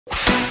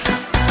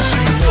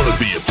wanna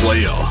be a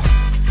player,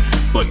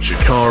 but your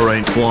car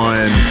ain't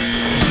flying,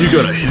 you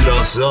gotta hit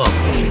us up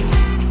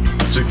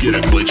to get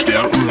a glitched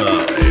out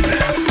ride.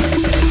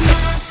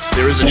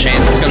 There is a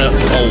chance it's gonna.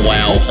 Oh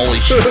wow! Holy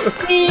shit!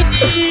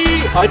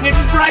 I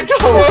didn't break the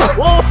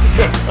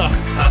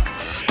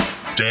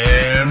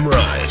Damn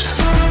right.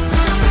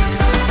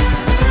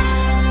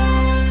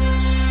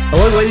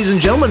 Hello ladies and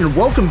gentlemen, and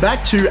welcome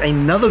back to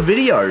another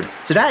video.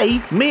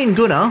 Today, me and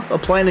Goonah are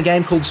playing a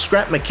game called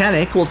Scrap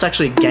Mechanic. Well, it's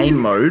actually a game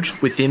mode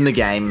within the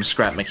game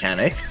Scrap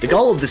Mechanic. The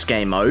goal of this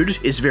game mode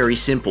is very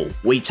simple.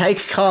 We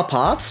take car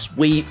parts,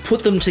 we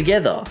put them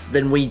together,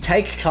 then we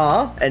take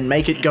car and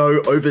make it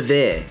go over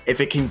there.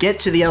 If it can get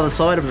to the other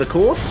side of the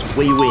course,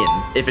 we win.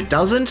 If it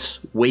doesn't,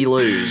 we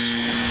lose.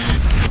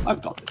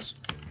 I've got this.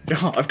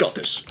 I've got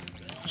this.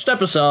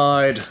 Step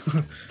aside.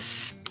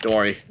 Don't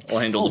worry, I'll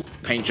handle the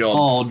paint job.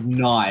 Oh,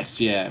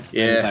 nice, yeah.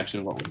 Yeah. That's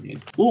actually what we need.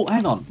 Well,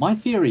 hang on. My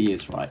theory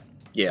is, right,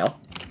 Yeah.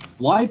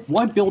 why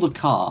build a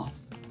car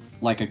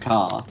like a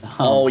car?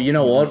 Oh, you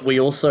know what? We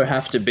also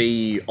have to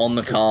be on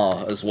the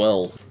car as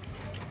well.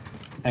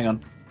 Hang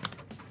on.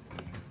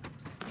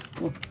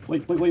 Oh,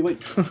 wait. I'm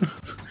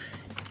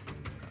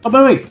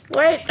moving!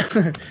 Wait!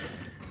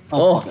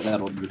 Oh, fuck it,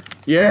 that'll do.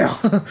 Yeah!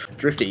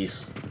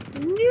 Drifties.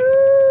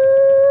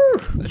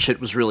 That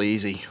shit was really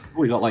easy.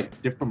 We got,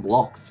 like, different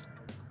blocks.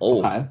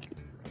 Oh. Okay.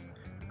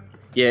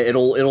 Yeah,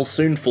 it'll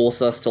soon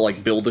force us to,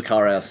 like, build the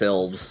car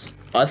ourselves.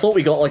 I thought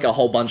we got, like, a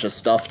whole bunch of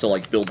stuff to,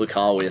 like, build the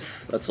car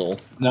with. That's all.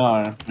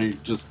 No, we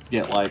just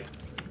get, like,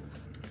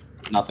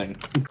 nothing.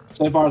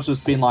 So far it's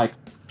just been, like,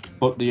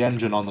 put the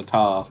engine on the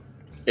car.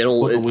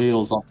 Put the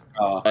wheels on the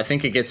car. I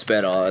think it gets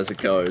better as it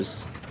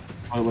goes.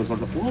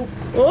 Whoa.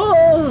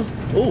 Oh!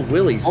 Oh,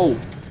 wheelies. Oh.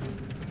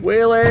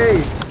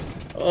 Wheelie!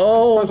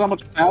 Oh! How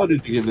much power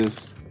did you give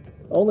this?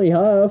 Only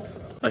half.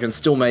 I can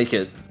still make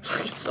it.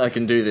 I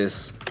can do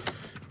this.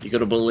 You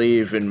gotta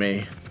believe in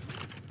me.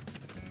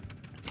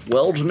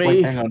 Weld me.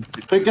 Wait, hang on.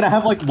 We're gonna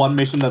have like one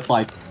mission that's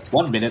like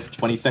 1 minute,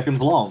 20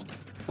 seconds long.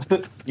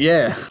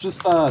 Yeah.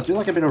 Just do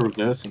like a bit of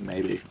reversing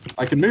maybe.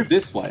 I can move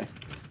this way.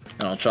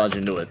 And I'll charge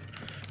into it.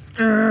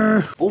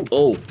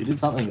 Oh, you did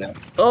something there.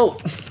 Oh!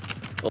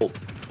 Oh.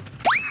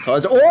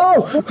 Tires.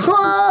 Oh!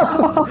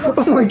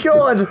 Oh my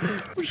god!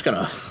 I'm just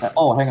gonna.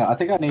 Oh, hang on. I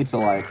think I need to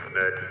like.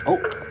 Oh,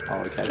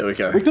 okay. There we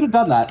go. We could have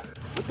done that.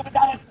 We could have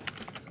done it.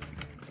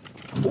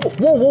 Whoa!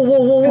 Whoa! Whoa!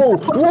 Whoa!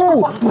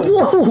 Whoa!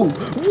 Whoa! Whoa!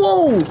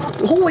 Whoa!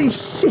 Holy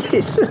shit!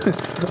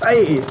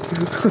 Hey!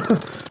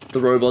 The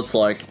robot's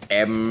like,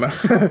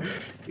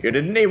 you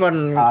didn't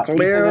even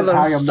clear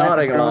the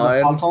starting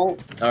line.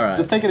 Alright.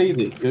 Just take it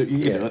easy. You can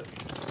do it.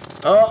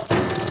 Oh!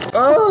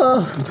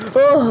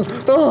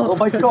 Oh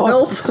my god!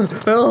 Help!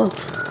 Help!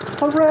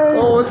 Hooray!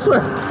 Oh,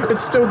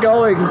 it's still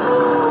going.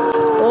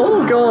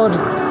 Oh god!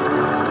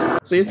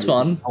 See, it's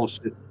fun. Oh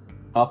shit!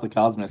 Half the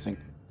car's missing.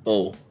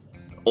 Oh,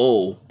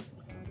 oh!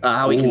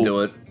 We can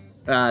do it.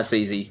 It's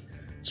easy.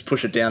 Just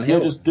push it downhill.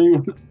 Yeah, just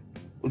do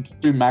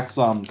max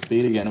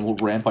speed again, and we'll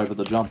ramp over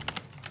the jump.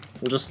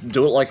 We'll just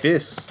do it like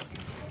this.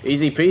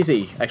 Easy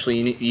peasy.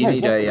 Actually, you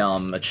need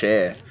a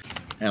chair.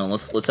 Hang on,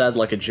 let's add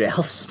like a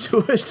joust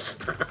to it.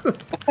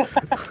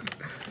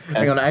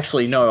 Hang on,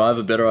 actually no, I have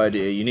a better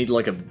idea. You need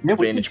like a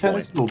vantage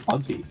point. Into a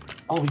buggy.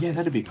 Oh yeah,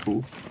 that'd be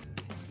cool.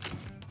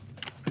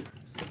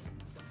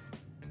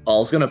 I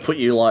was gonna put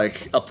you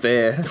like up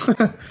there,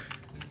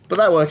 but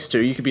that works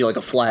too. You could be like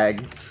a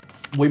flag.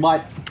 We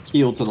might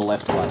keel to the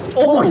left slightly.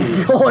 Oh my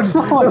god!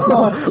 Oh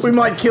god! We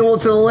might kill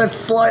it to the left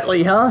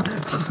slightly, huh?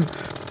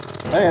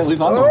 Hey, at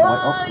least I'm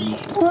not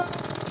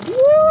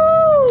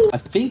I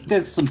think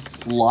there's some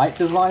slight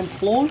design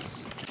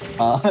flaws.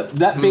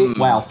 That being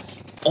wow.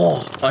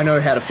 Oh, I know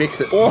how to fix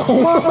it.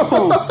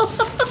 Oh!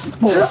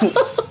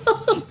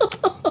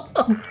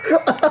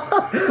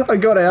 I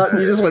got out and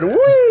you just went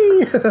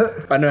whee!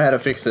 I know how to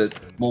fix it.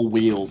 More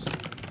wheels.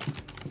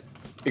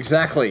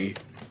 Exactly.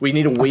 We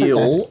need a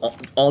wheel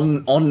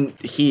on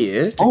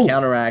here to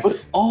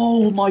counteract.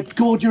 Oh my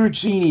god, you're a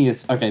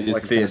genius. Okay,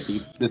 this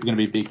is gonna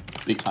be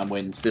big time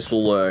wins. This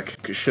will work.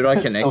 Should I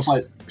connect?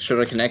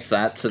 Should I connect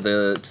that to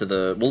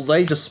the? Will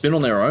they just spin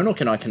on their own, or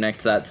can I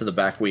connect that to the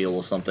back wheel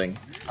or something?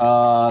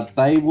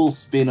 They will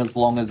spin as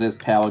long as there's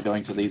power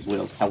going to these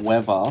wheels.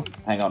 However,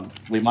 hang on,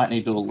 we might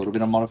need to do a little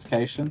bit of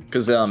modification.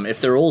 Because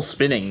if they're all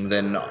spinning,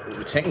 then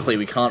technically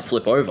we can't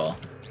flip over.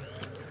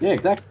 Yeah,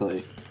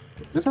 exactly.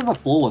 This is a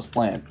flawless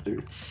plan,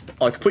 dude.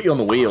 I could put you on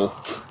the wheel.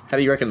 How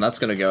do you reckon that's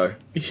gonna go?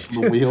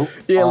 The wheel?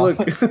 Yeah, look.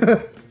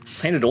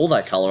 Painted all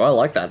that color. I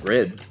like that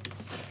red.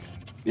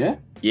 Yeah?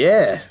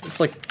 Yeah. It's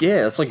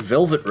like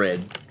velvet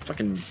red.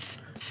 Fucking.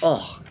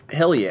 Oh,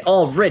 hell yeah.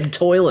 Oh, red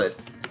toilet.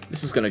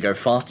 This is gonna go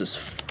fast as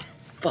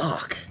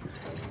fuck.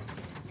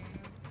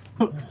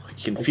 You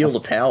can feel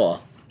the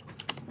power.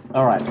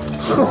 Alright.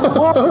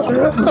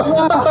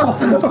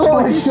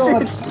 Holy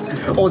shit!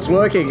 Oh, it's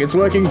working. It's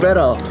working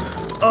better.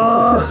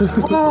 Oh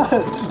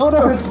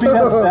no, it's been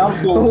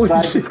downfall.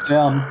 Drag this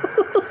down.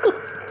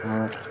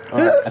 Alright,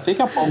 I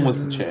think our problem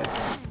was the chair.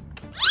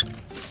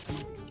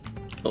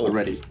 Oh. We're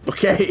ready.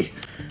 Okay.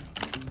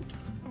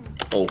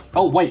 Oh.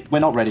 Oh, wait, we're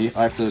not ready.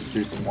 I have to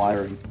do some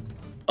wiring.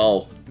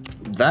 Oh.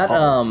 That,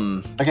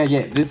 Okay,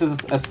 yeah, this is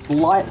a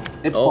slight...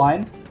 It's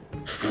fine.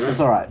 It's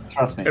alright,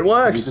 trust me. It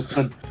works!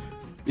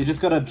 You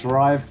just gotta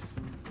drive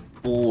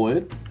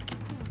forward.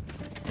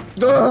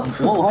 Oh,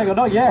 hang on,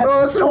 not yet!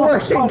 it's not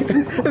working!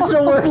 It's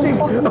not working!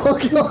 Oh,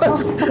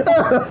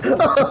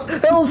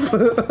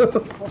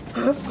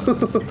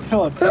 God!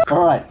 Help!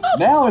 Alright,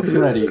 now it's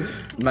ready.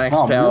 Max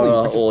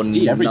power or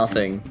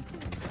nothing.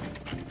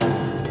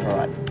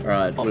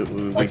 Alright,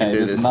 we can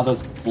do this. Another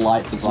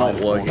slight design.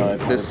 It's not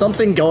working. There's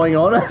something going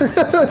on.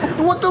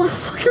 What the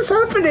fuck is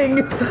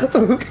happening?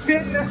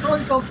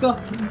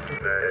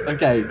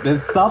 Okay,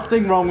 there's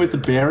something wrong with the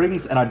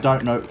bearings, and I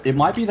don't know. It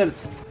might be that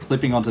it's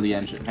clipping onto the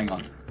engine. Hang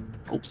on.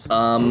 Oops.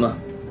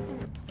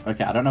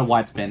 Okay, I don't know why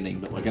it's bending,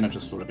 but we're gonna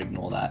just sort of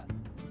ignore that.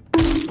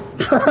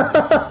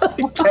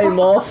 It came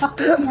off.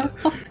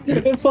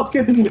 It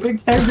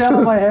came down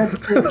on my head.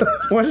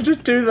 Why did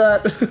it do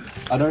that?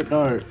 I don't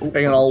know. Ooh,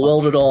 hang on, I'll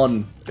weld it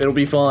on. It'll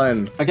be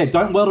fine. Okay,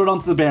 don't weld it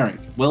onto the bearing.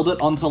 Weld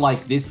it onto,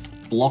 like, this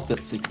block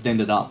that's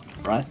extended up,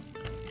 right?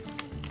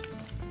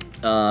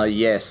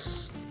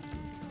 Yes.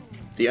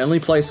 The only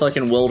place I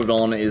can weld it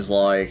on is,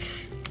 like...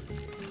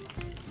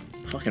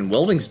 Fucking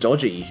welding's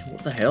dodgy.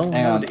 What the hell?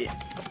 Hang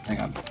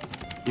on.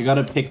 You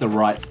gotta pick the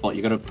right spot.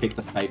 You gotta pick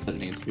the face that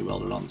it needs to be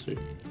welded onto.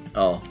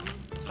 Oh.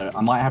 So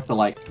I might have to,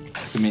 like,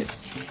 commit...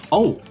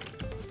 Oh!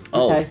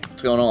 Oh, okay.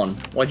 What's going on?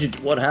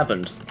 What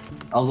happened?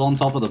 I was on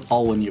top of the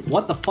pole when you...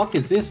 What the fuck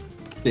is this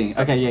thing?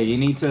 Okay, yeah, you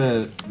need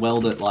to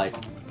weld it, like...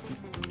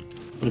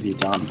 What have you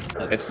done?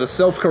 It's the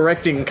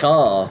self-correcting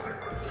car.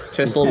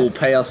 Tesla will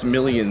pay us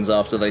millions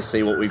after they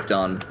see what we've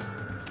done.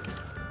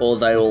 Or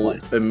they will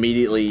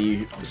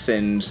immediately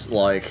send,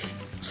 like,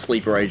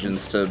 sleeper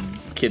agents to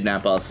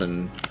kidnap us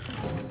and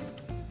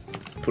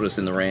put us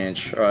in the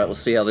ranch. Alright, let's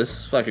see how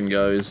this fucking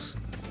goes.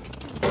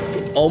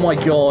 Oh my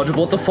god,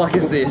 what the fuck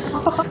is this?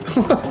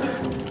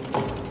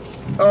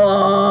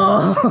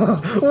 Oh,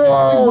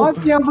 whoa! We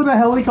might be able to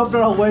helicopter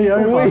our way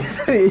over.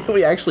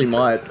 We actually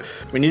might.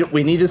 We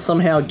need to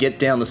somehow get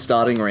down the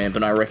starting ramp,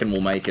 and I reckon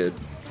we'll make it.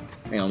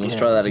 Hang on, let's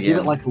try that again. Give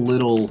it like just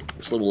little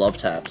love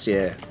taps,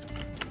 yeah.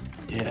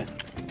 Yeah.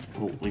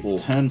 Oh, we've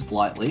turned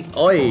slightly.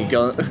 Oi,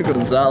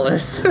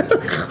 Gonzalez.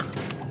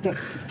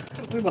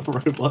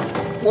 Robot.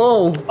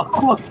 Whoa!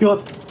 Oh my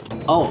god.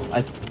 Oh,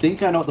 I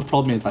think I know what the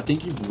problem is. I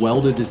think you've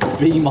welded this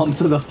beam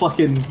onto the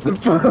fucking onto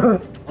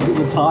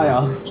the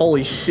tire.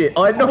 Holy shit!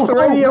 I knocked the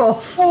radio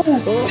off.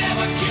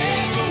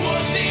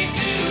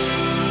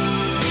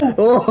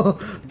 Oh.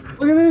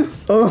 Look at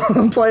this. Oh,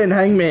 I'm playing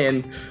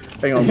Hangman.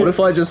 Hang on. What if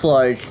I just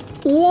like?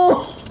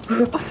 Whoa!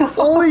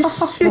 Holy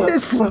shit!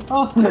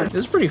 This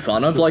is pretty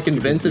fun. I've like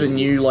invented a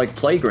new like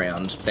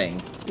playground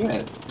thing.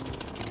 Yeah.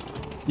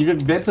 You've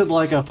invented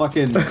like a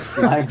fucking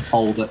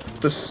flagpole that...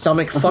 The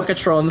Stomach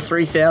Fuckatron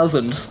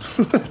 3000.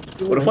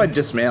 What if I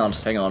dismount?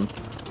 Hang on.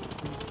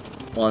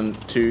 1,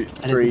 2,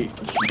 3,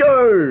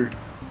 go!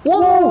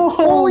 Whoa!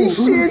 Holy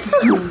shit!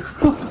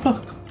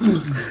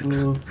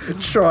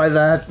 Try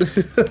that.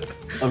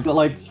 I've got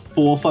like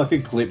 4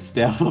 fucking clips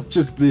down of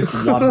just this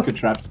one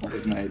contraption that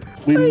we've made.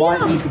 We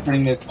might need to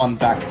bring this one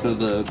back to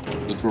the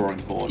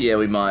drawing board. Yeah,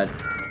 we might.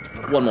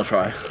 One more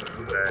try.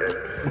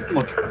 One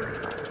more try.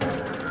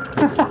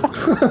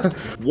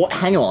 What?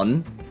 Hang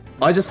on.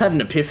 I just had an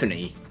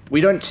epiphany.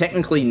 We don't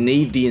technically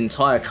need the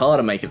entire car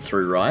to make it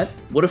through, right?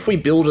 What if we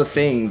build a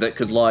thing that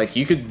could, like,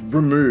 you could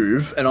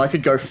remove and I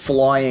could go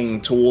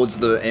flying towards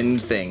the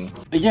end thing?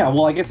 Yeah,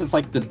 well, I guess it's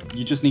like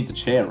you just need the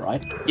chair,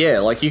 right? Yeah,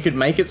 like you could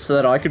make it so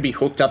that I could be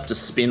hooked up to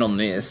spin on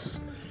this,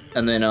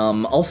 and then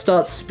I'll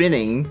start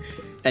spinning,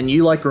 and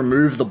you like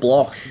remove the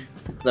block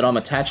that I'm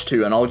attached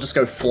to, and I'll just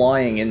go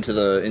flying into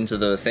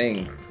the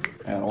thing.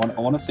 Yeah, I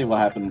want to see what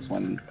happens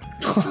when.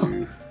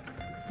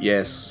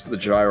 Yes, the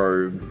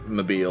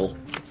gyromobile.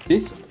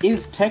 This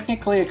is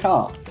technically a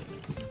car,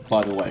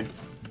 by the way.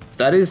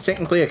 That is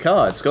technically a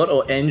car. It's got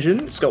an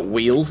engine, it's got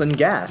wheels and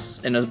gas,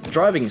 and a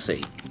driving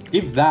seat.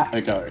 Give that a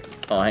go.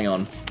 Oh, hang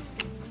on.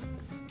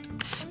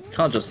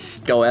 Can't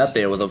just go out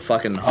there with a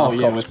fucking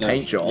half-cocked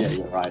paint job. Yeah,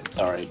 you're right.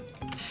 Sorry.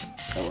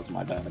 That was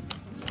my bad.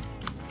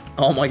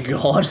 Oh my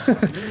god.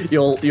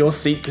 your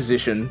seat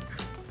position.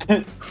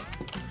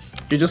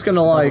 You're just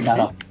gonna like...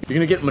 You're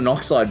gonna get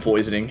monoxide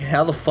poisoning.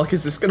 How the fuck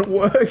is this gonna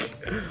work?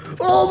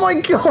 Oh my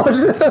god!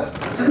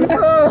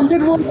 Yes,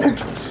 it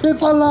works!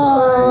 It's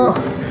alive!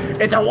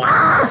 It's a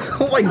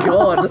oh my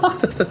god!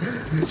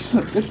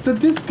 It's the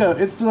disco.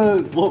 It's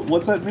the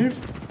what's that move?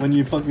 When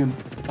you fucking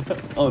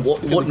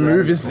what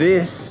move is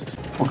this?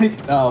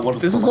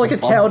 This is like a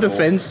tower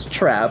defense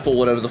trap or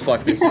whatever the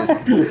fuck this is.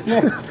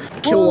 Yeah.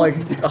 Kill like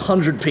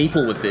 100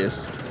 people with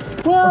this.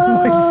 Whoa!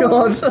 Oh my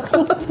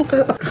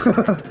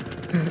god!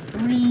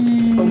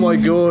 Oh my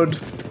god.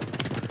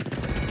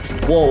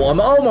 Whoa,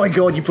 oh my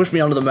god, you pushed me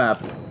onto the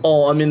map.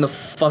 Oh, I'm in the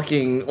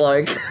fucking,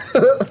 like,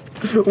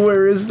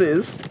 where is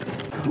this?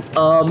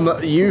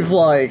 You've,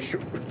 like,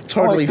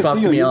 totally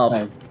fucked me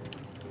up.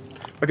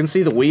 I can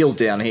see the wheel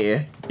down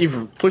here.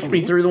 You've pushed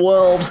me through the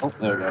world. Oh,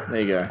 there we go.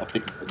 There you go. I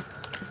fixed it.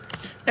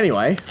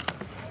 Anyway,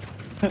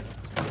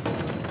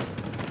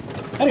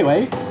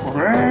 Anyway.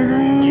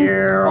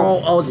 Yeah.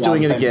 Oh, it's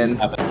doing it again.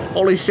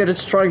 Holy shit!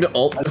 It's trying to.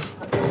 Oh.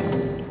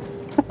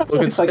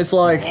 Look, it's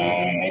like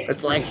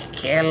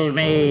kill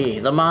me.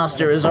 The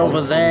master is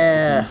over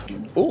there.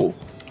 Ooh,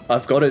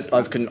 I've got it.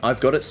 I've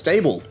got it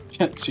stable.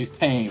 She's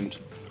tamed.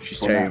 She's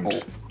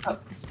tamed.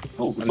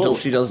 Until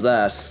she does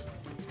that.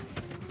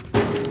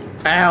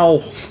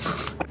 Ow!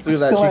 Look at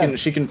that.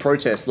 She can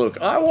protest. Look,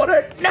 I want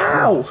it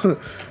now.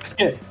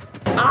 Yeah.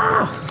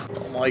 Ah!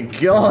 Oh my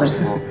god.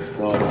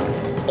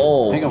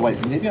 Oh. Hang on,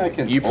 wait. Maybe I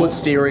can. You put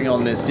steering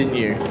on this, didn't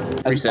you?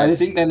 Reset. I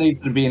think there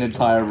needs to be an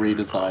entire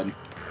redesign.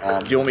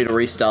 Do you want me to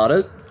restart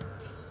it?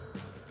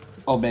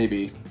 Oh,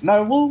 maybe.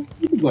 No, well,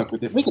 you can work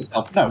with it. We can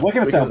salvage. No, we're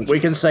gonna salvage. We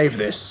can save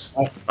this.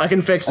 I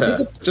can fix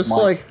her. Just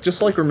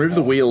like remove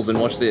the wheels and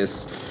watch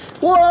this.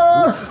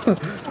 Whoa!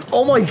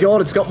 Oh my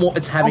god, it's got more.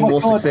 It's having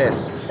more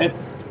success.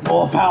 It's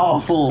more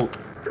powerful.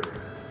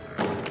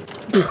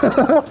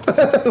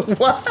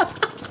 What?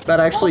 That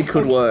actually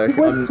could work.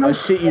 I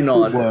shit you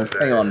not.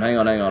 Hang on.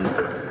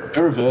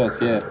 A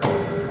reverse, yeah.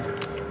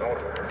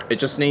 It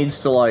just needs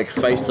to like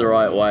face the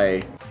right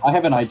way. I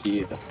have an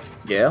idea.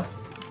 Yeah?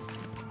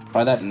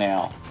 Try that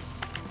now.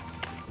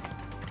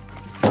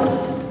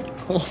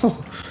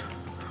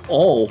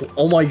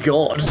 Oh my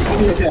god.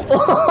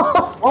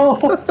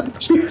 Oh,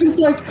 she just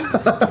like...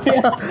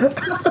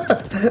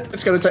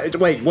 It's gonna take...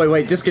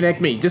 Wait, disconnect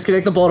me.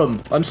 Disconnect the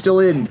bottom. I'm still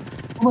in.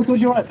 Oh my god,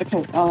 you're right.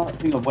 Okay,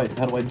 hang on, wait,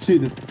 how do I do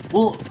this?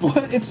 Well,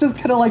 what? It's just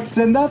gonna like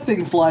send that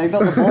thing flying,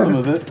 not the bottom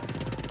of it.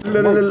 It's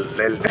a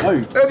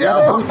helicopter!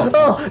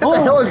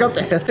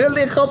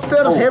 Helicopter!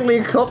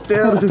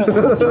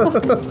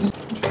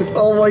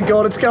 Oh my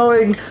god, it's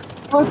going!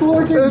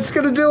 It's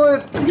gonna do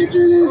it! We can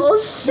do this! Oh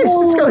shit,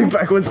 it's going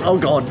backwards! Oh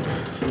god.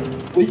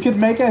 We could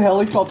make a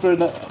helicopter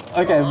and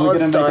okay, we're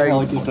gonna make a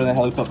helicopter and the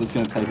helicopter's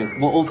gonna take us.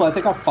 Well, also, I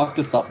think I fucked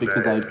this up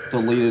because I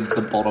deleted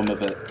the bottom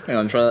of it. Hang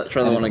on, try that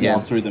one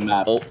again. Through the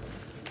map. Oh.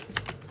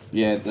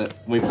 Yeah,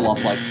 we've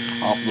lost like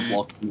half of the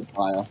blocks in the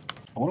tire.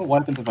 I wonder what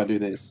happens if I do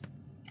this.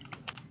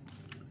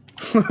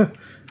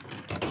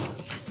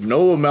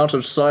 No amount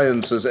of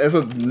science has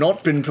ever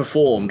not been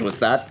performed with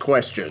that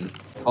question.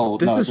 Oh,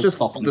 this is just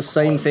the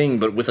same thing,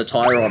 but with a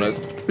tire on it.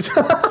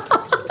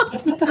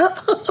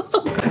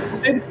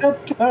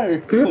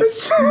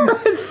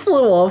 It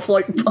flew off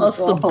like past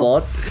the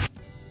bot.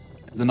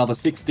 There's another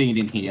 16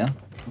 in here.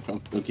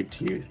 I'll give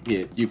to you.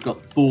 Here, you've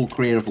got full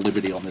creative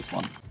liberty on this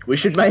one. We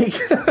should make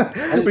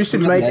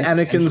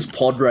Anakin's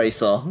pod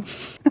racer.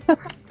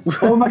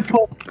 Oh my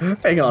god!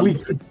 Hang on. We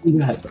could do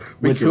that.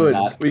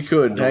 We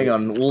could. Hang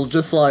on. We'll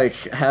just like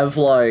have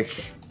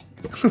like.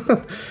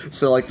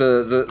 So like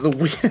the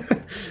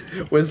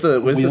where's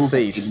the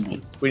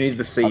seat? We need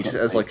the seat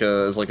as like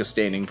a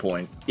standing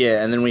point.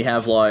 Yeah, and then we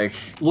have like.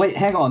 Wait,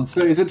 hang on.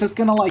 So is it just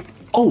gonna like?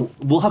 Oh,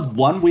 we'll have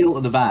one wheel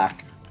at the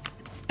back,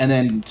 and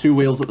then 2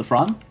 wheels at the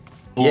front.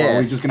 Or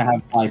are we just gonna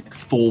have like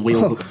 4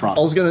 wheels at the front?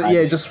 I was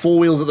gonna just 4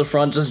 wheels at the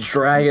front. Just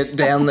drag it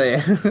down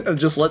there and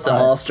just let the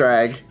horse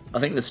drag. I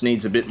think this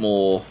needs a bit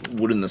more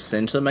wood in the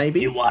center,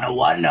 maybe. You wanna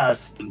want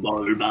us,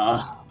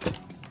 Bulba?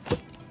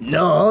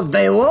 No,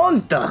 they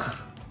won't.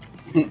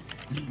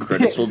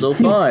 Credits will do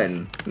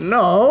fine.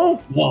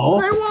 No,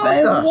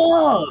 they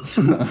won't.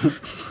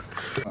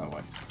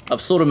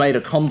 I've sort of made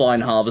a combine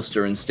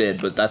harvester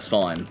instead, but that's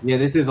fine. Yeah,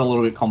 this is a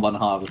little bit combine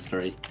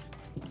harvestery.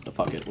 The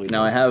fuck it.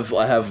 Now I have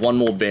one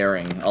more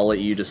bearing. I'll let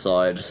you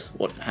decide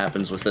what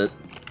happens with it.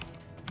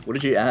 What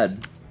did you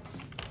add?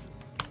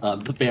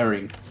 The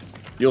bearing.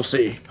 You'll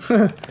see.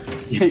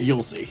 Yeah,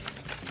 you'll see.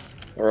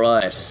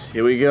 Alright,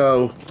 here we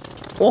go.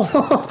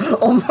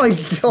 Oh my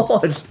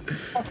god!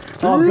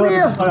 Oh god,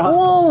 yeah. it's so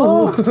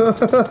hard.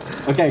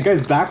 Okay, it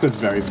goes backwards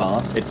very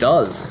fast. It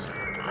does.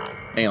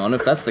 Hang on,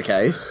 if that's the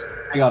case.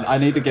 Hang on, I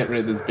need to get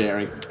rid of this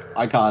bearing.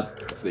 I can't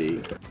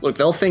see. Look,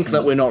 they'll think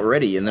that we're not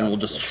ready, and then we'll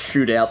just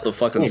shoot out the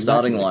fucking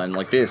starting line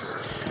like this.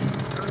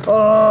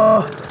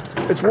 Oh!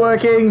 It's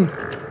working!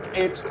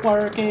 It's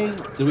working!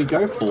 Do we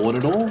go forward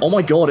at all? Oh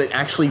my god, it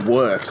actually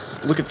works.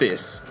 Look at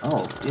this.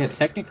 Oh, yeah,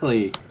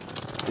 technically,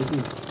 this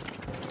is...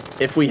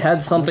 If we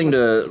had something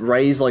to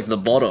raise, like, the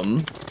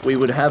bottom, we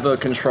would have a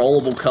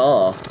controllable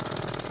car.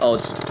 Oh,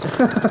 it's...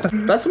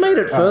 That's made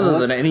it further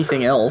than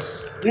anything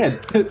else. Yeah.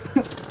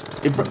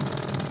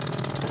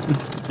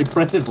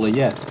 Impressively,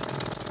 yes.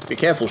 Be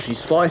careful,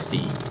 she's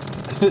feisty.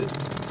 Do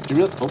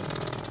you really...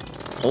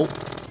 Oh.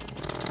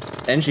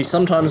 And she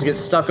sometimes gets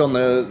stuck on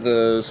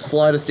the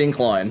slightest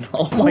incline.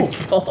 Oh my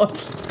god.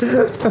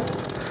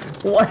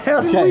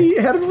 How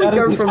did we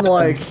go from,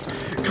 like,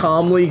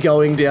 calmly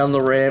going down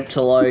the ramp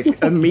to, like,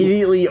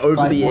 immediately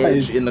over the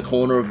edge in the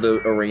corner of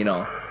the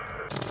arena?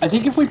 I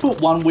think if we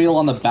put 1 wheel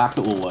on the back,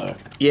 it will work.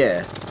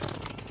 Yeah.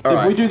 So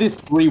if we do this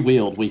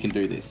 3-wheeled, we can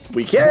do this.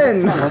 We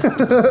can!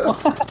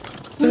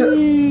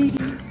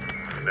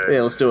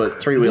 Yeah, let's do it.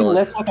 3-wheel it.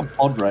 Less like a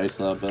pod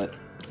racer, but...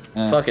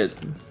 Fuck it. Is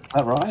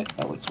that right?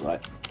 That looks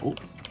right. Oh.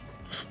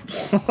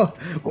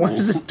 Why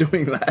is it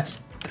doing that?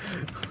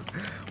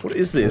 What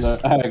is this?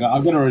 Hang on,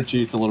 I'm gonna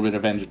reduce a little bit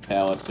of engine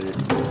power too.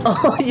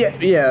 Oh,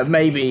 yeah,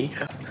 maybe.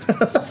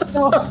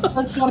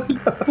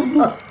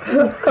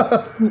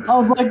 I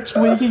was like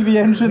tweaking the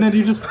engine and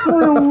you just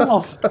flew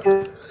off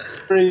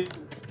screen.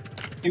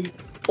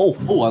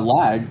 Oh, I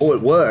lagged. oh,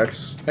 it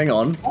works. Hang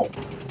on. Oh.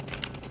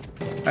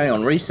 Hang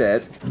on,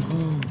 reset.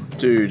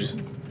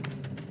 Dude,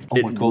 Oh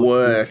it my God.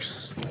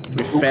 works.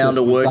 We found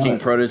a working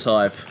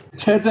prototype.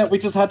 Turns out we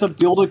just had to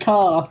build a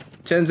car.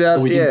 Turns out,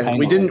 we didn't paint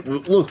we it.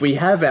 didn't. Look, we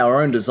have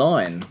our own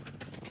design.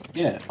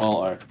 Yeah.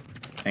 Oh.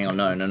 Hang on,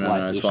 no,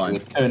 it's fine.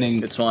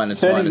 Turning, It's fine,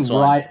 it's turning fine, it's fine.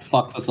 right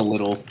fucks us a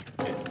little.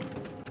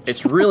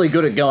 It's really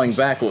good at going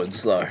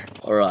backwards, though.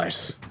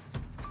 Alright.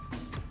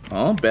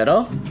 Oh,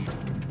 better.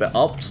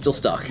 Oh, still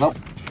stuck. Nope.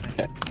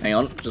 Okay. Hang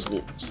on, just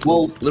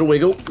Well- little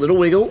wiggle, little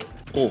wiggle.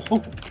 Oh,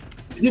 Oh.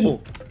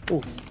 oh,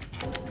 oh.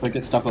 We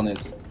get stuck on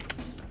this.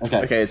 Okay.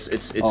 Okay, it's Oh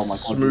my God, this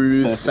is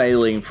smooth perfect.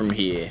 sailing from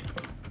here.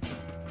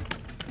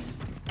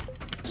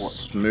 What?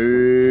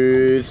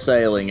 Smooth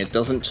sailing. It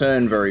doesn't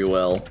turn very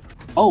well.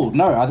 Oh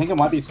no, I think it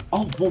might be.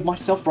 Oh, well, my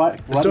self-right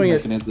doing it.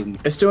 mechanism.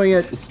 It's doing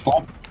it. is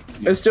spot.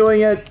 It's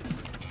doing it.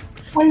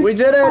 We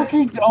did it!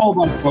 Fucking, oh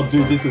my God,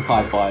 dude, this is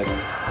high five.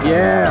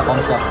 Yeah.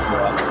 I'm stuck.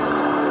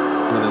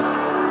 Look at this.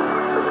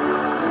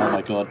 Oh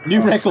my God,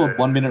 new record.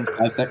 1 minute and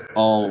 5 seconds.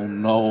 Oh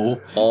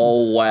no.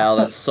 Oh wow,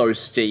 that's so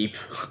steep.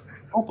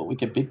 Oh, but we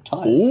get big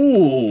tires.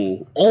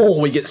 Ooh. Oh,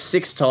 we get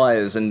 6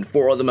 tires and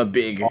 4 of them are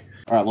big. All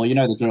right, well, you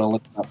know the drill.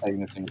 Let's start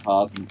taking this thing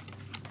apart and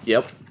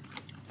Yep.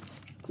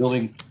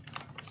 building.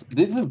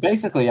 This is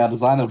basically our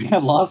design that we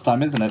had last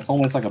time, isn't it? It's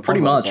almost like a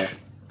Pretty Pokemon, much. so-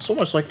 It's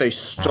almost like they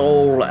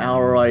stole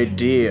our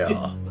idea.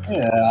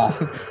 Yeah.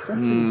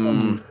 That's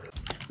some.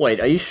 Wait,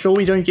 are you sure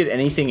we don't get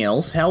anything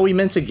else? How are we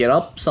meant to get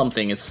up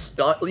something? It's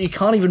you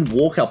can't even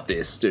walk up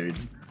this, dude.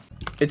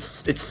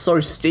 It's so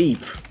steep.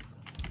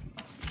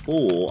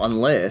 Oh,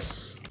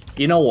 unless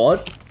you know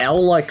what? Our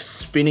like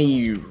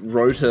spinny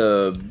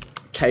rotor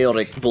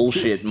chaotic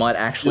bullshit might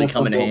actually That's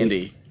come in what I'm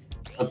handy.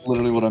 That's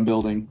literally what I'm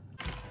building.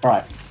 All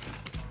right.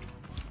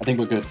 I think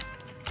we're good.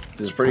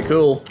 This is pretty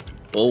cool.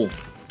 Oh.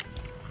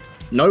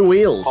 No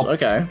wheels. Oh.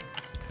 Okay.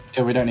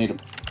 Yeah, we don't need them.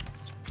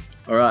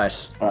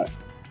 Alright. All right.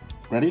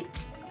 Ready?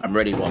 I'm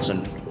ready,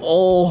 Watson.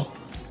 Oh.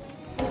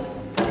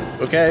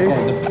 Okay.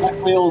 Okay, the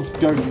back wheels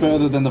go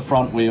further than the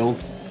front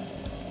wheels.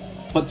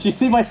 But do you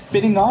see my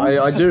spinning arm?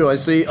 I do. I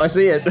see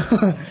it.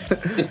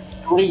 It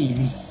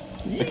screams.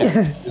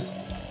 Okay, this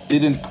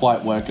didn't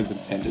quite work as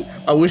intended.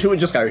 I wish it would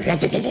just go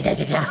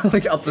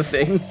like up the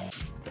thing.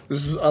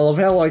 I love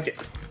how like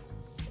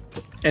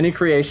any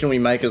creation we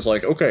make is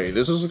like, okay,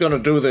 this is gonna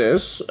do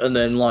this, and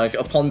then like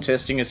upon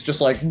testing, it's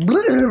just like.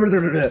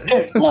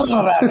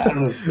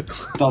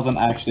 Doesn't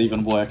actually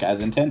even work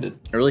as intended.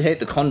 I really hate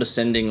the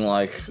condescending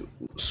like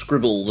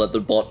scribble that the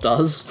bot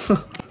does.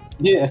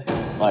 Yeah.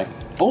 Like,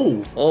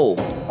 oh.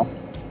 Oh.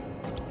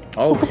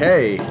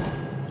 Okay.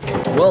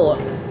 Well.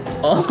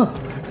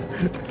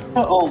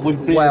 Oh, we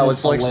Wow,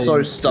 it's like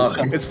so stuck.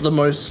 It's the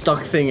most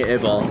stuck thing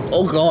ever.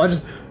 Oh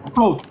god.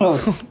 Oh,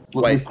 oh.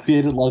 Look, Wait. we've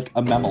created like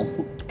a mammal.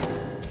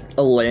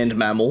 A land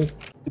mammal.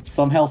 It's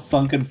somehow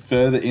sunken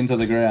further into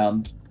the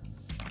ground.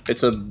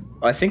 It's a.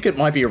 I think it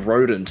might be a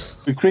rodent.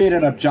 We've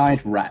created a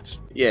giant rat.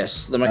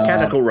 Yes, the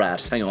mechanical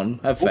rat. Hang on.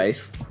 Have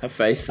faith. Have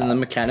faith in the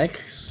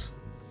mechanics.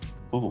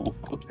 Oh,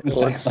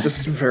 Well, it's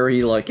just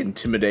very, like,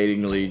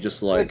 intimidatingly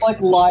just, like... It's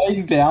like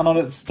lying down on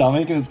its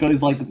stomach and it's got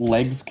his like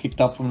legs kicked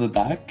up from the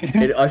back.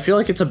 I feel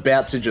like it's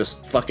about to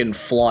just fucking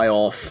fly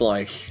off,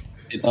 like,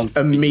 It does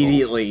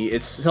immediately.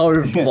 It's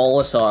so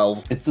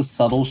volatile. It's the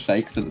subtle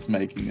shakes that it's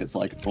making. It's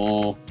like,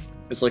 oh.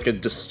 It's like a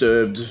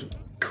disturbed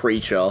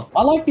creature.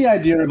 I like the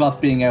idea of us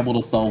being able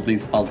to solve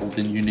these puzzles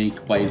in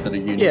unique ways that are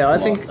unique. Yeah,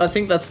 to us. I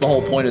think that's the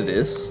whole point of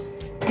this.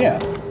 Yeah.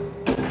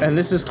 And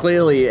this is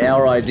clearly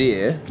our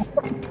idea.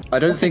 I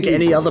don't think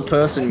any other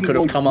person could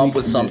have come up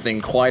with something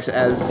quite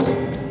as I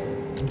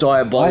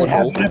diabolical.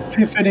 have an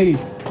epiphany.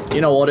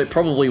 You know what? It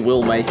probably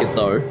will make it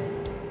though.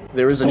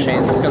 There is a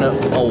chance it's gonna.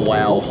 Oh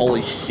wow!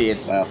 Holy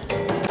shit! Wow.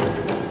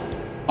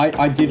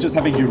 I did just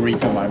have a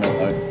eureka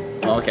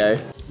moment though.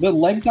 Okay. The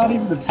legs aren't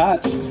even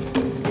attached.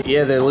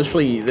 Yeah,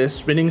 they're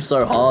spinning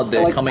so hard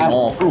they're Like, coming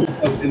off.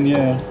 fucking,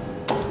 yeah.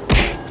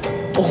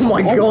 Oh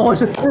my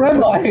god! Where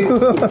am I?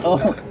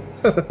 Oh.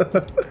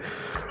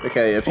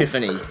 Okay,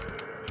 epiphany.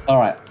 All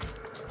right.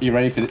 You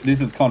ready for this?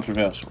 This is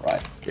controversial,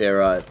 right? Yeah,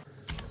 right.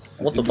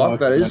 What the fuck?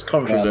 That is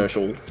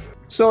controversial.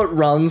 So it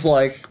runs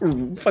like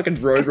fucking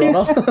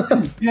Roadrunner.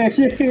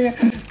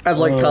 Yeah. and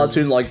like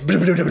cartoon like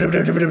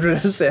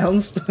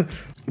sounds.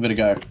 Give it a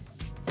go.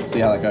 Let's see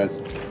how that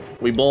goes.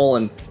 We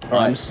ballin'.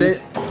 Right, I'm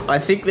set. I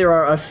think there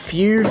are a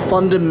few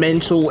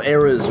fundamental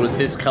errors with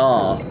this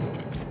car.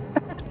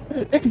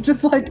 It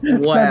just like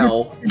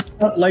Wow.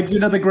 got legs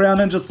into the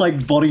ground and just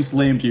like body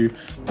slammed you.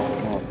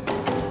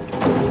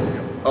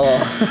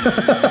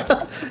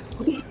 Oh.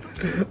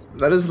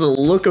 That is the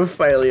look of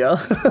failure.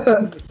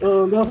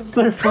 Oh, that was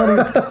so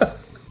funny.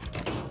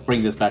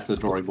 Bring this back to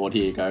the drawing board.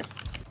 Here you go.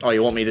 Oh,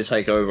 you want me to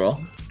take over?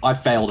 I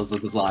failed as a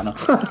designer.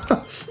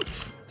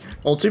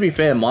 Well, to be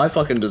fair, my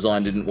fucking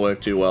design didn't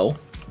work too well.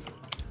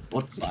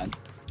 What design?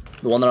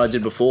 The one that I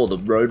did before, the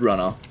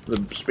Roadrunner. The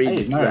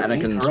Hey, no, the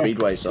Anakin incorrect.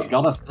 Speed Racer. It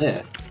got us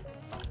there.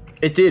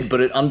 It did,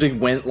 but it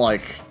underwent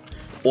like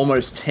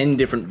almost 10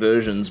 different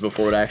versions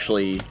before it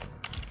actually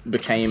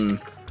became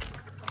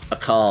a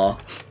car.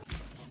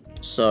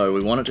 So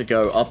we want it to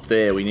go up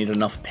there. We need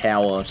enough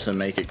power to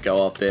make it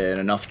go up there, and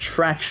enough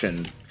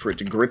traction for it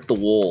to grip the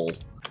wall.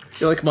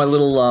 You're like my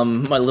little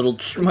my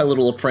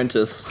little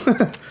apprentice.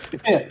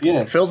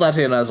 Yeah. Fill that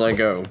in as I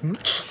go.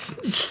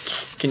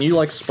 Can you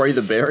like spray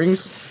the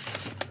bearings?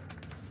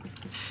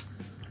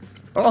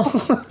 Oh,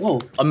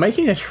 Whoa. I'm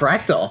making a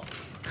tractor.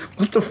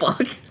 What the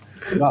fuck?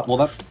 Right, well,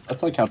 that's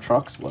like how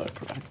trucks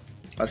work, right?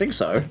 I think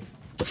so.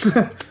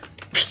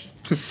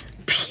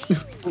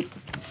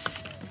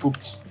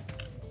 Oops.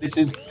 This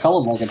is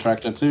colored like a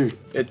tractor too.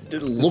 It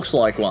looks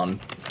like one.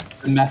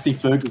 The Massey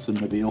Ferguson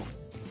mobile.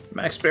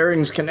 Max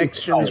bearings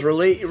connections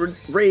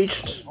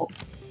reached.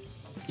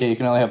 Yeah, you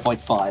can only have like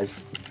 5.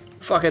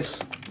 Fuck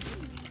it.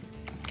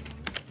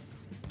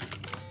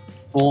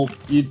 Well,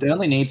 you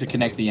only need to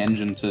connect the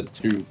engine to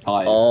 2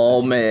 tires.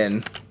 Oh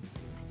man.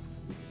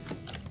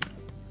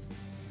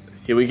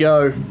 Here we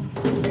go.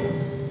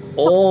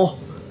 Oh.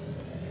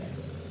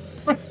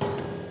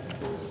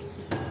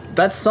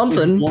 That's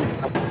something.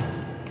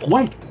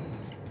 Wait!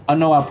 I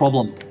know our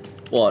problem.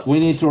 What? We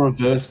need to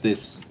reverse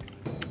this.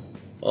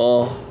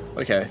 Oh,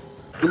 okay.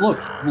 Look,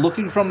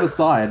 looking from the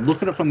side,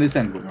 look at it from this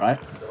angle, right?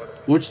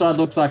 Which side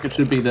looks like it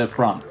should be the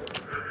front?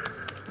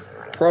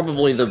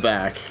 Probably the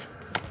back.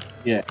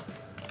 Yeah.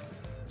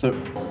 So,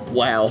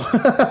 Wow.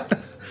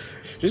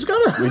 She's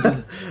got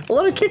a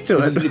lot of kick to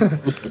it.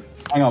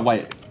 hang on,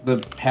 wait. The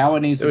power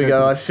needs There to we go.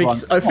 go. To I the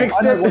front.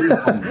 fixed I know what it. your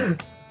problem is.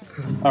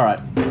 All right.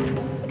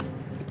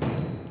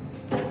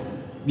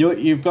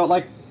 You've got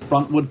like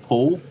frontward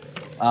pull.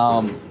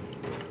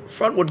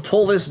 Frontward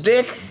pull this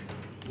dick.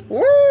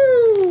 Woo!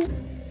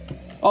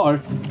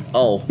 Uh-oh.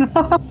 Oh.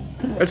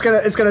 It's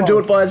gonna do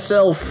it by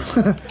itself.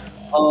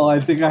 Oh,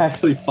 I think I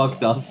actually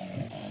fucked us.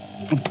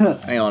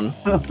 Hang on.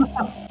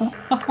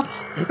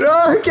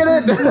 No, get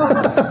it!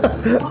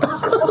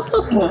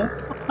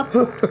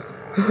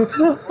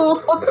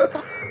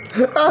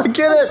 Oh,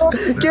 get it!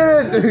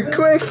 Get it!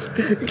 Quick!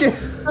 Get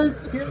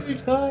Every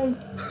time.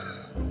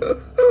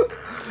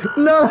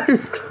 No!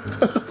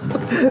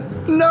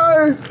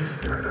 No!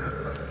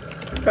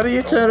 How do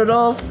you turn it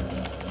off?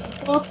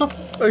 How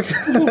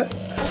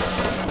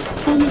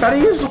do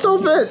you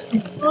stop it?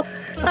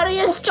 How do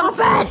you stop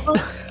it?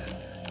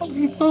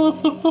 You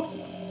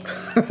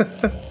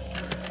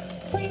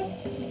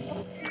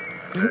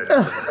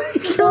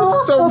can't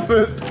stop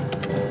it.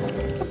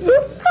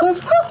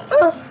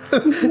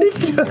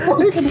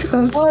 You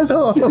can't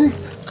stop.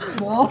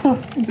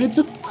 It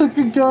just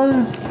fucking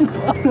goes.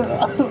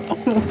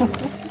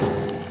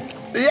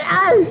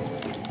 Yeah!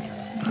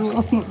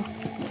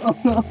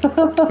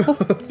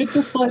 It's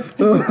just like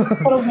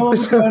it's got a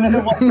world going and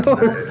it wants to kill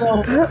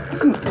itself.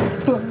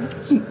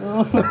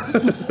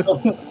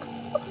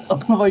 Oh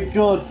my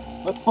god,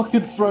 my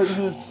fucking throat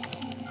hurts.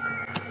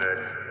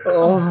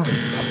 Oh.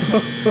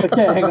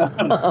 Okay, hang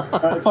on.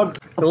 Alright, if I'm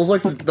That was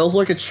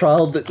like a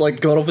child that like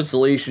got off its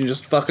leash and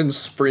just fucking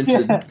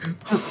sprinted.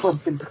 just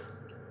fucking.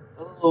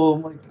 Oh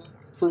my god,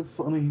 it's so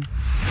funny.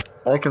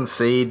 I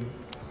concede.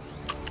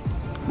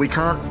 We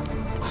can't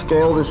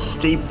scale this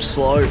steep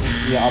slope.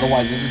 Yeah,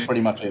 otherwise this is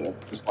pretty much it.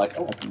 Just like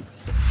oh.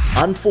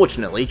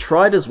 Unfortunately,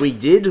 tried as we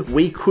did,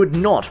 we could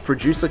not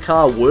produce a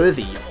car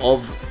worthy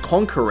of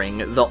conquering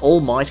the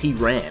almighty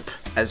ramp.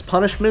 As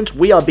punishment,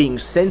 we are being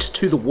sent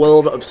to the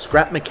world of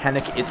Scrap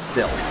Mechanic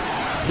itself.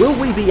 Will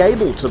we be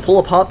able to pull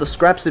apart the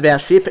scraps of our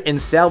ship and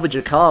salvage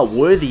a car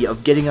worthy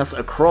of getting us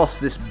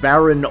across this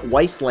barren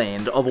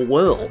wasteland of a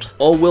world?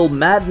 Or will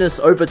madness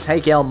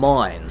overtake our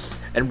minds,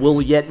 and will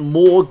yet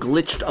more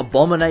glitched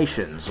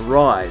abominations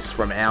rise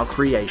from our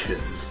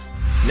creations?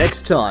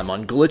 Next time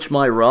on Glitch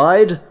My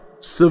Ride,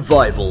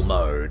 Survival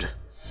Mode.